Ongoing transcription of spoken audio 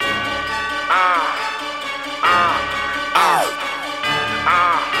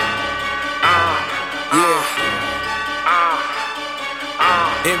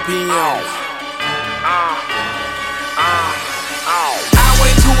PM. I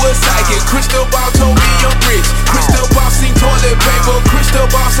went to a psychic, crystal ball told me I'm rich. Crystal ball seen toilet paper, crystal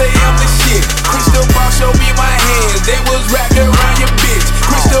ball say I'm the shit. Crystal ball showed me my hands, they was wrapped around your bitch.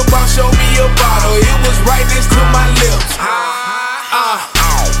 Crystal ball showed me a bottle, it was right next to my lips.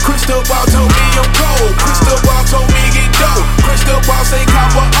 Crystal ball told me I'm cold, crystal ball told me get dope. Crystal ball say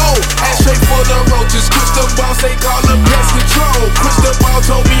copper O, ashtray full of roaches. Crystal ball say call the pest control. Crystal ball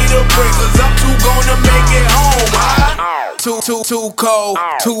told me to break, cause I'm too gonna make it home. Too cold,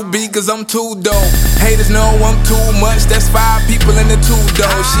 too big cause I'm too dope. Haters know I'm too much, that's 5 people in the 2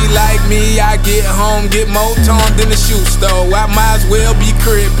 door. She like me, I get home, get more toned than the shoe store. I might as well be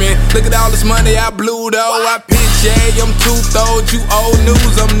crippin'. Look at all this money I blew though. I pitch A, I'm too-throwed, you old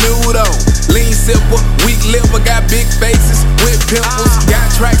news, I'm new though. Lean sipper, weak liver, got big faces with pimples. Got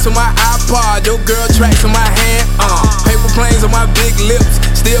tracks on my iPod, your girl tracks on my hand. Paper planes on my big lips,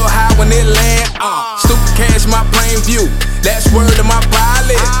 still high when it land. Stupid cash, my plain view. That's word of my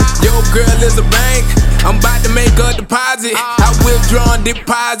pilot. Your girl is a bank, I'm about to make a deposit. I withdraw and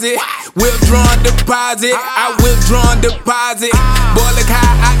deposit, withdraw and deposit. I withdraw and deposit. Boy, look how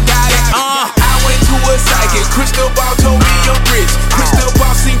I got it. I went to a psychic, crystal ball told me I'm rich. Crystal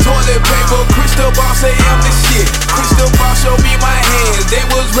ball seen toilet paper, crystal ball say I'm the shit. Crystal ball showed me my hands, they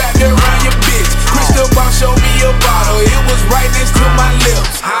was wrapped around your bitch. Crystal ball showed me a bottle, it was right next to my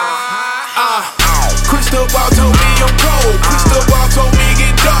lips. Crystal ball told me I'm cold, crystal ball told me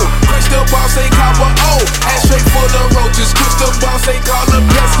get dope. Crystal ball say copper O, ashtray full of roaches. Crystal ball say call the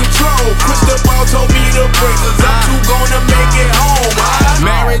pest control. Crystal ball told me to break, cause I'm too gonna make it home.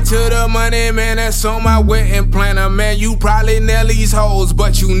 Married to the money, man, that's on my wedding planner. Man, you probably nail these hoes,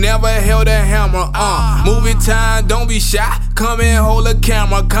 but you never held a hammer. Movie time, don't be shy, come and hold a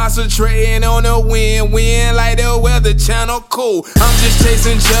camera. Concentrating on the win like the Weather Channel, cool. I'm just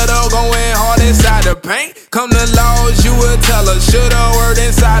chasing cheddar, going hard inside the paint. Come to laws, you would tell her, shoulda word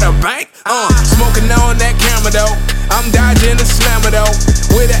inside a bank. Smoking on that camera though, I'm dodging the slammer though.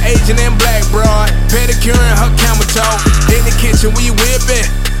 With an Asian and black broad, pedicuring her camel toe. In the kitchen we whipping,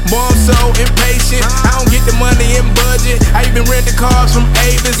 boy I'm so impatient. I don't get the money in budget, I even rent the cars from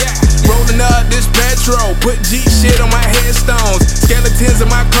Avis. Rolling up this petrol, put G shit on my headstones. Skeletons in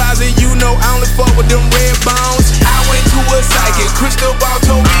my closet, you know I only fuck with them red bones. I went to a psychic, crystal ball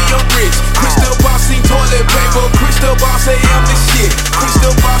told me I'm rich. Crystal ball seen toilet paper, crystal ball say I'm the shit.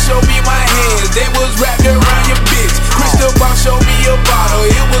 Crystal ball showed me my hands, they was wrapped around your bitch. Crystal ball showed me a bottle,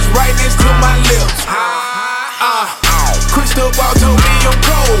 it was right next to my lips. Crystal ball told me I'm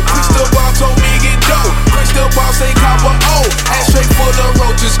cold, crystal ball told me get dope. Crystal ball say copper O, ashtray full of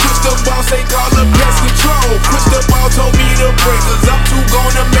roaches. Crystal ball say call the pest control. Crystal ball told me to break, cause I'm too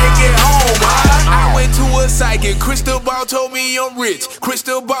gonna make it home. I went to a psychic, crystal ball told me I'm rich.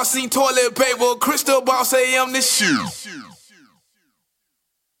 Crystal ball seen toilet paper, crystal ball say I'm the shit.